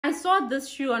I saw this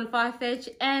shoe on Farfetch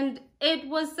and it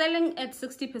was selling at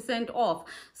 60% off.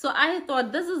 So I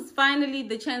thought this is finally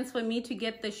the chance for me to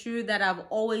get the shoe that I've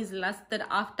always lusted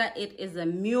after. It is a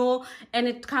mule and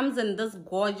it comes in this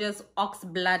gorgeous ox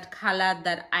blood color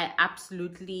that I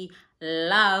absolutely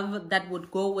love, that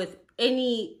would go with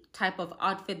any type of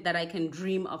outfit that I can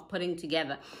dream of putting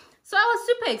together. So I was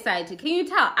super excited. Can you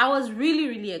tell? I was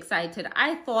really excited.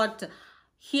 I thought,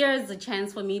 here's a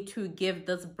chance for me to give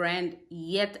this brand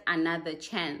yet another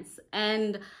chance.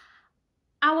 And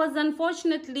I was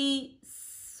unfortunately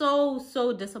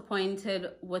so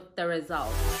disappointed with the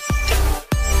result.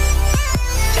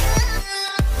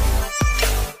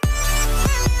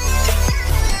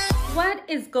 What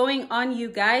is going on, you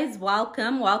guys?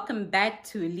 Welcome back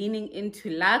to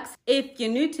Leaningintoluxe. If you're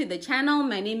new to the channel,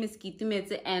 my name is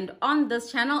KITZ, and on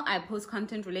this channel I post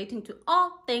content relating to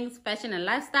all things fashion and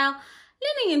lifestyle,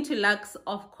 Leaningintoluxe,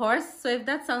 of course. So if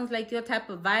that sounds like your type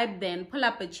of vibe, then pull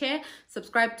up a chair,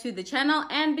 subscribe to the channel,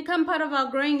 and become part of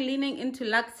our growing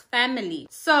Leaningintoluxe family.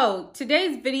 So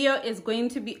today's video is going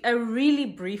to be a really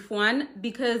brief one,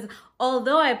 because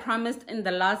although I promised in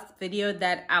the last video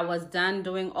that I was done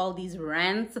doing all these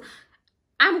rants,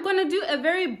 I'm gonna do a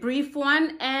very brief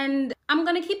one, and I'm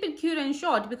gonna keep it cute and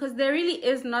short because there really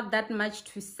is not that much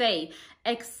to say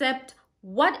except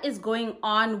what is going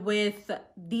on with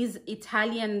these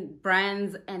Italian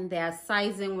brands and their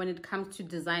sizing when it comes to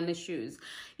designer shoes.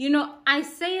 You know, I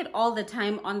say it all the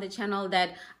time on the channel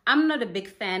that I'm not a big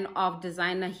fan of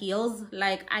designer heels.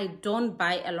 Like, I don't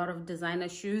buy a lot of designer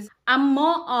shoes. I'm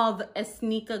more of a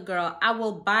sneaker girl. I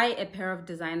will buy a pair of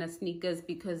designer sneakers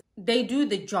because they do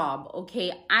the job,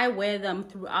 okay? I wear them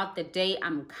throughout the day.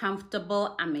 I'm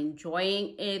comfortable. I'm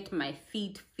enjoying it. My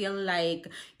feet feel like,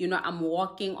 you know, I'm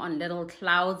walking on little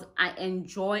clouds. I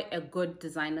enjoy a good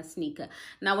designer sneaker.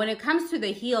 Now, when it comes to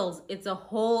the heels, it's a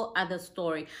whole other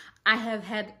story. I have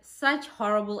had such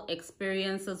horrible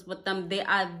experiences with them. They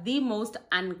are the most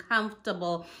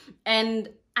uncomfortable, and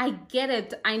I get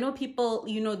it. I know people,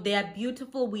 you know, they are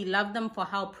beautiful. We love them for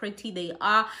how pretty they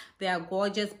are. They are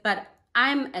gorgeous, but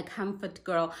I'm a comfort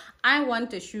girl. I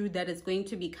want a shoe that is going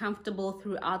to be comfortable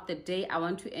throughout the day. I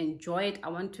want to enjoy it. I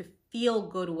want to feel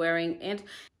good wearing it.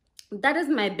 That is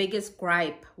my biggest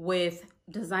gripe with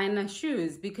designer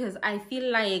shoes, because I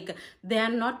feel like they are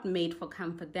not made for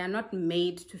comfort. They are not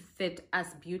made to fit us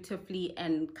beautifully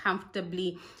and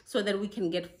comfortably so that we can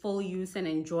get full use and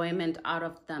enjoyment out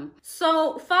of them.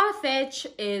 So Farfetch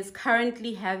is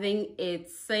currently having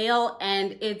its sale,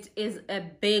 and it is a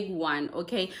big one,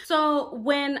 okay? So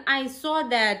when I saw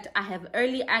that I have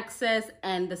early access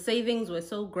and the savings were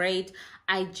so great,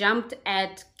 I jumped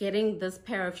at getting this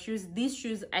pair of shoes. These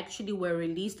shoes actually were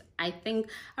released, I think,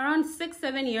 around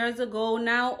 6-7 years ago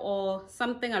now, or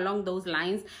something along those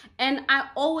lines. And I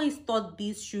always thought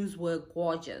these shoes were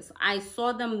gorgeous. I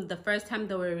saw them the first time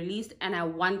they were released and I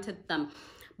wanted them,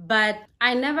 but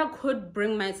I never could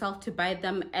bring myself to buy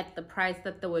them at the price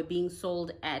that they were being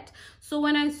sold at. So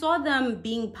when I saw them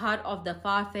being part of the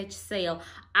Farfetch sale,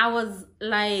 I was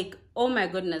like, oh my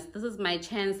goodness, this is my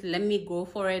chance. Let me go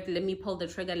for it. Let me pull the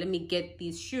trigger. Let me get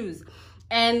these shoes.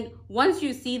 And once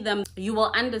you see them, you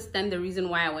will understand the reason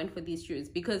why I went for these shoes,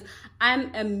 because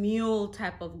I'm a mule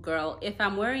type of girl. If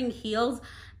I'm wearing heels,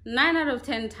 9 out of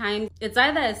 10 times, it's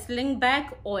either a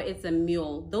slingback or it's a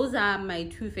mule. Those are my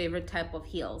two favorite type of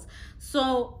heels.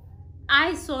 So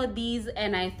I saw these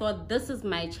and I thought, this is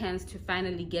my chance to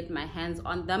finally get my hands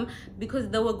on them, because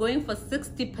they were going for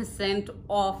 60%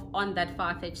 off on that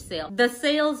Farfetch sale. The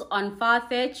sales on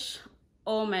Farfetch,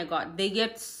 oh my god, they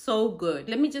get so good.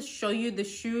 Let me just show you the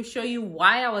shoe, show you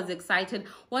why I was excited.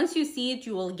 Once you see it,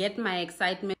 you will get my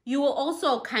excitement. You will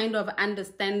also kind of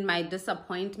understand my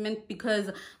disappointment,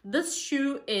 because this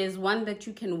shoe is one that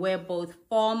you can wear both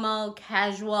formal,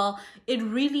 casual. It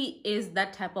really is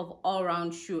that type of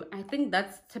all-round shoe. I think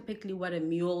that's typically what a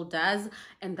mule does,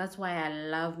 and that's why I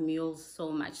love mules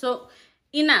so much. So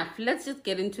enough, let's just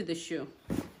get into the shoe.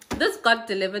 This got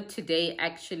delivered today,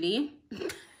 actually.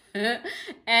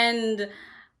 And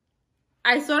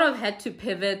I sort of had to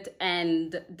pivot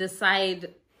and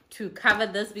decide to cover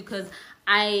this because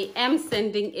I am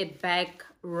sending it back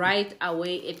right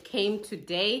away. It came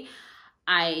today.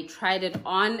 I tried it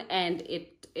on and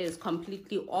it is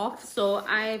completely off. So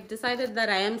I've decided that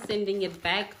I am sending it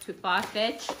back to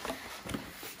Farfetch,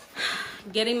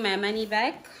 getting my money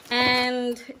back.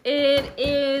 And it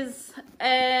is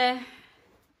a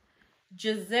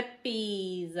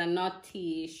Giuseppe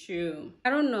Zanotti shoe.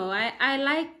 I don't know, I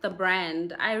like the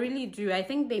brand. I really do. I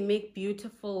think they make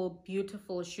beautiful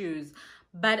shoes,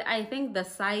 but I think the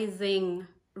sizing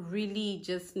really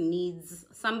just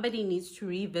somebody needs to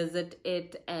revisit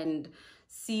it and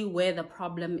see where the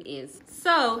problem is.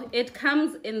 So it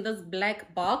comes in this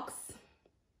black box,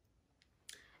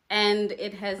 and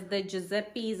it has the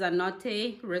Giuseppe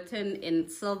Zanotti written in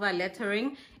silver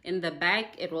lettering. In the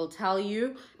back, it will tell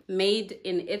you made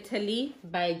in Italy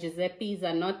by Giuseppe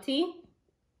Zanotti.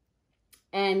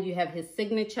 And you have his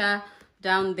signature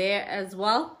down there as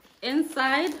well.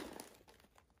 Inside,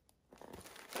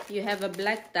 you have a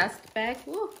black dust bag.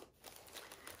 Ooh.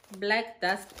 Black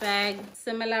dust bag,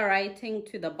 similar writing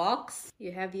to the box.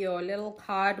 You have your little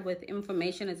card with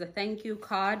information. It's a thank you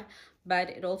card, but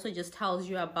it also just tells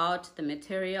you about the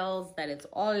materials, that it's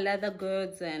all leather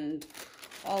goods and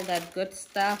all that good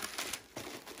stuff.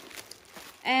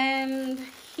 And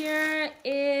here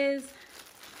is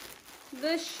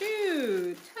the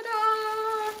shoe.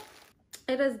 Ta-da!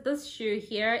 It is this shoe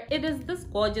here. It is this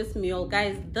gorgeous mule,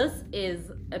 guys. This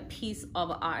is a piece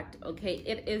of art, okay?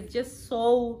 It is just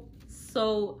so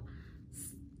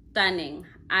stunning.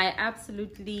 I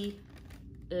absolutely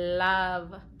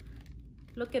love,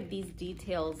 look at these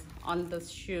details on this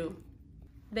shoe.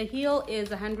 The heel is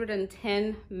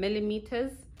 110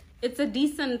 millimeters. It's a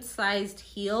decent sized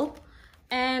heel.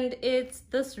 And it's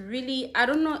this really, I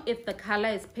don't know if the color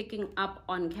is picking up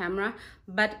on camera,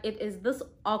 but it is this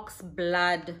ox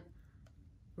blood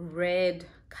red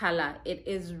color. It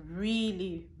is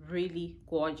really, really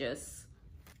gorgeous.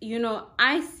 You know,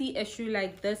 I see a shoe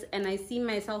like this and I see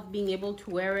myself being able to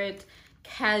wear it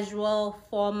casual,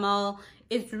 formal.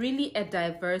 It's really a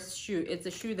diverse shoe. It's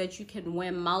a shoe that you can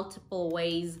wear multiple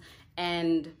ways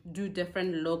and do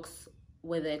different looks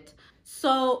with it.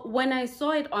 So when I saw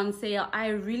it on sale, I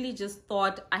really just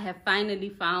thought I have finally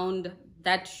found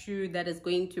that shoe that is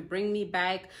going to bring me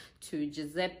back to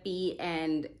Giuseppe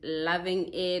and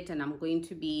loving it, and I'm going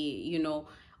to be, you know,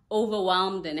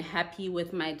 overwhelmed and happy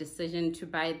with my decision to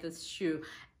buy this shoe.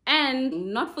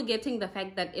 And not forgetting the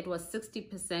fact that it was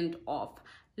 60% off.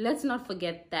 Let's not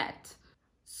forget that.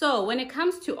 So when it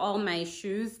comes to all my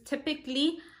shoes,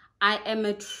 typically I am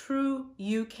a true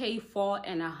UK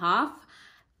 4.5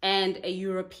 and a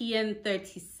European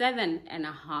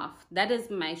 37.5. That is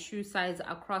my shoe size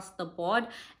across the board,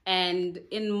 and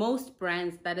in most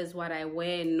brands that is what I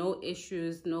wear. No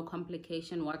issues, no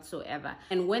complication whatsoever.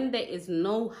 And when there is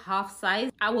no half size,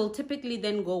 I will typically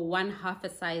then go 1/2 a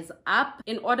size up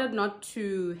in order not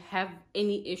to have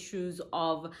any issues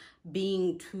of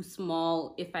being too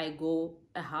small if I go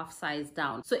a half size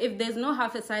down. So if there's no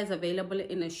half a size available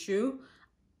in a shoe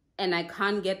and I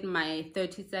can't get my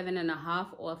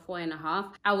 37.5 or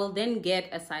 4.5, I will then get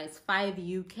a size 5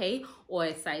 UK or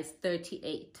a size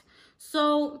 38.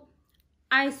 So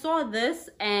I saw this,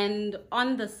 and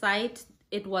on the site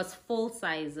it was full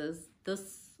sizes. There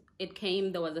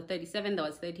was a 37, there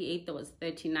was 38, there was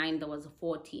 39, there was a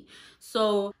 40.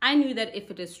 So I knew that if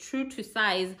it is true to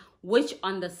size, which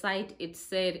on the site it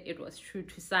said it was true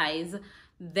to size,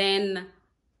 then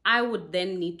I would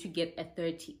then need to get a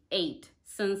 38,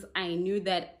 since I knew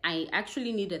that I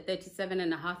actually need a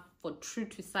 37.5 for true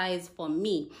to size for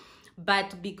me.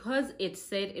 But because it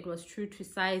said it was true to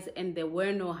size and there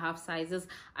were no half sizes,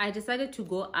 I decided to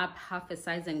go up half a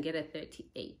size and get a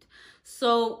 38.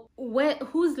 So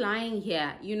who's lying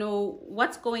here? You know,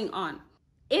 what's going on?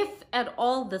 If at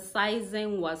all the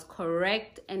sizing was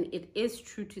correct and it is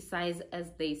true to size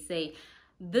as they say,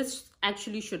 this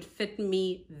actually should fit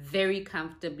me very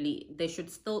comfortably. There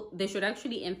should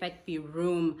actually in fact be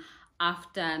room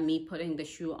after me putting the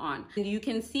shoe on. And you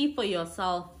can see for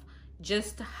yourself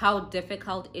just how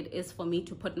difficult it is for me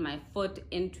to put my foot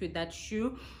into that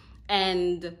shoe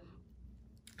and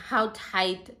how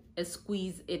tight a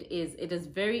squeeze it is. It is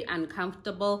very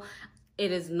uncomfortable.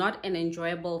 It is not an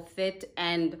enjoyable fit,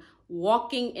 and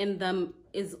walking in them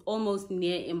is almost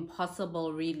near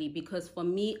impossible, really, because for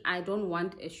me, I don't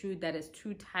want a shoe that is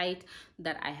too tight,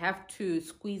 that I have to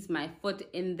squeeze my foot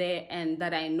in there, and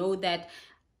that I know that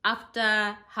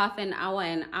after half an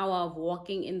hour of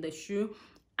walking in the shoe,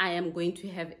 I am going to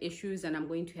have issues and I'm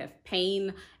going to have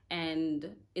pain,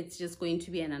 and it's just going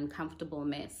to be an uncomfortable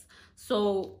mess.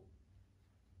 So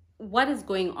what is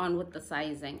going on with the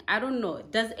sizing? I don't know.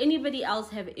 Does anybody else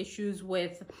have issues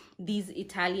with these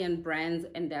Italian brands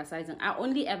and their sizing? I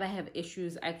only ever have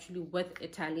issues actually with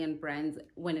Italian brands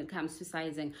when it comes to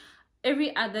sizing.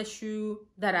 Every other shoe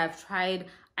that I've tried,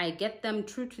 I get them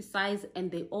true to size and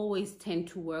they always tend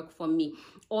to work for me.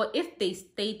 Or if they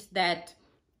state that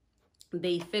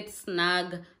they fit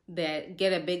snug, they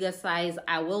get a bigger size,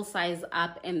 I will size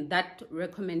up, and that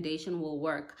recommendation will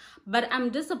work. But I'm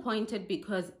disappointed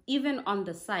because even on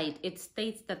the site it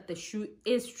states that the shoe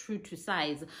is true to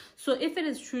size. So if it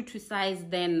is true to size,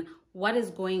 then what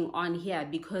is going on here?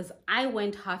 Because I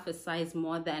went half a size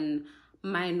more than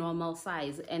my normal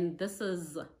size, and this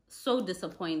is so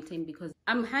disappointing because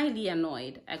I'm highly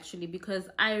annoyed actually, because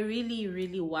I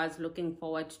really was looking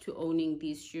forward to owning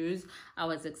these shoes. I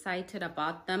was excited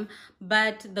about them,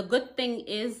 but the good thing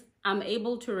is I'm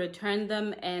able to return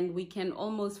them and we can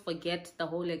almost forget the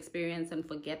whole experience and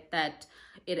forget that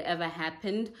it ever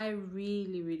happened. I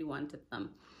really wanted them.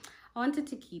 I wanted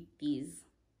to keep these.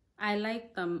 I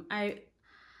like them. I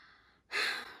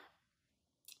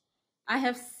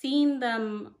have seen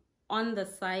them on the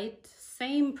site,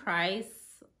 same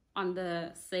price on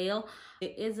the sale.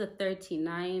 There is a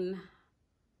 39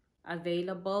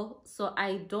 available. So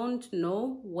I don't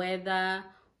know whether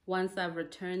once I've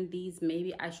returned these,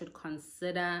 maybe I should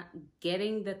consider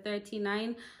getting the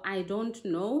 39. I don't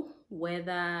know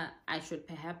whether I should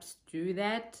perhaps do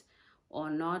that or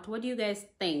not. What do you guys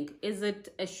think? Is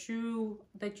it a shoe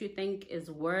that you think is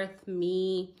worth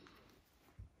me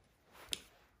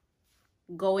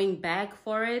going back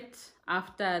for it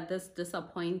after this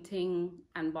disappointing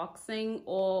unboxing?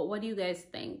 Or what do you guys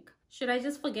think? Should I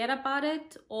just forget about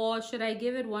it, or should I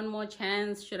give it one more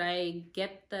chance? Should I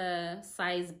get the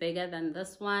size bigger than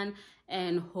this one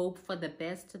and hope for the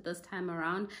best this time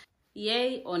around?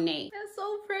 Yay or nay? They're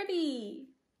so pretty.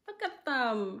 Look at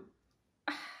them.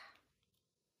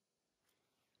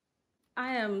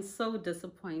 I am so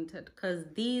disappointed because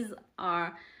these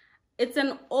are, it's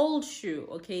an old shoe,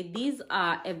 okay? These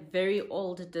are a very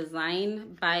old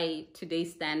design by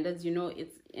today's standards. You know,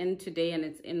 it's in today and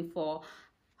it's in for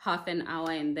half an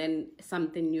hour and then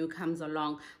something new comes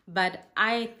along. But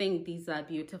I think these are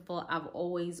beautiful. I've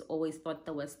always thought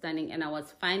they were stunning, and I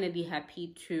was finally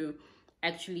happy to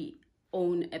actually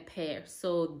own a pair.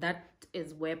 So that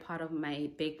is where part of my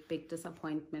big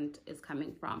disappointment is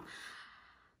coming from.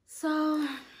 So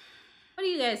what do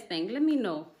you guys think? Let me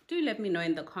know. Do let me know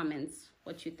in the comments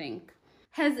what you think.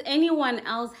 Has anyone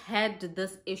else had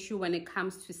this issue when it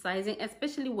comes to sizing,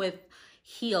 especially with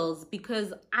heels?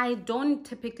 Because I don't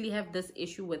typically have this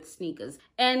issue with sneakers.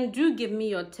 And do give me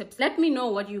your tips. Let me know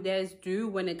what you guys do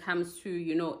when it comes to,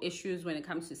 you know, issues when it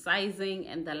comes to sizing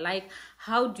and the like.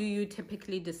 How do you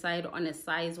typically decide on a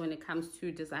size when it comes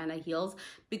to designer heels?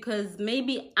 Because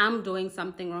maybe I'm doing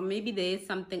something wrong. Maybe there is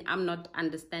something I'm not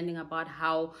understanding about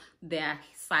how their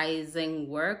sizing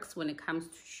works when it comes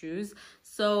to shoes.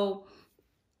 So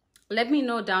let me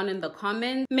know down in the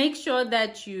comments. Make sure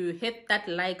that you hit that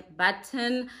like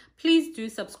button. Please do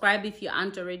subscribe if you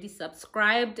aren't already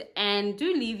subscribed, and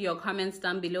do leave your comments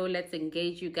down below. Let's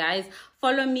engage, you guys.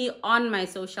 Follow me on my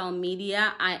social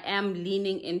media. I am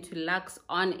Leaningintoluxe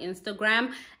on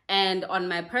Instagram, and on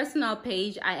my personal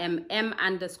page I am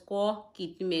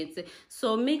m_keitumetsemokaila.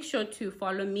 So make sure to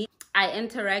follow me. I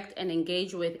interact and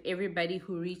engage with everybody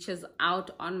who reaches out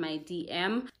on my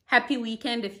DM. Happy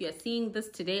weekend if you're seeing this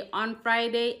today on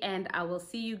Friday, and I will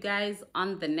see you guys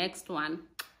on the next one.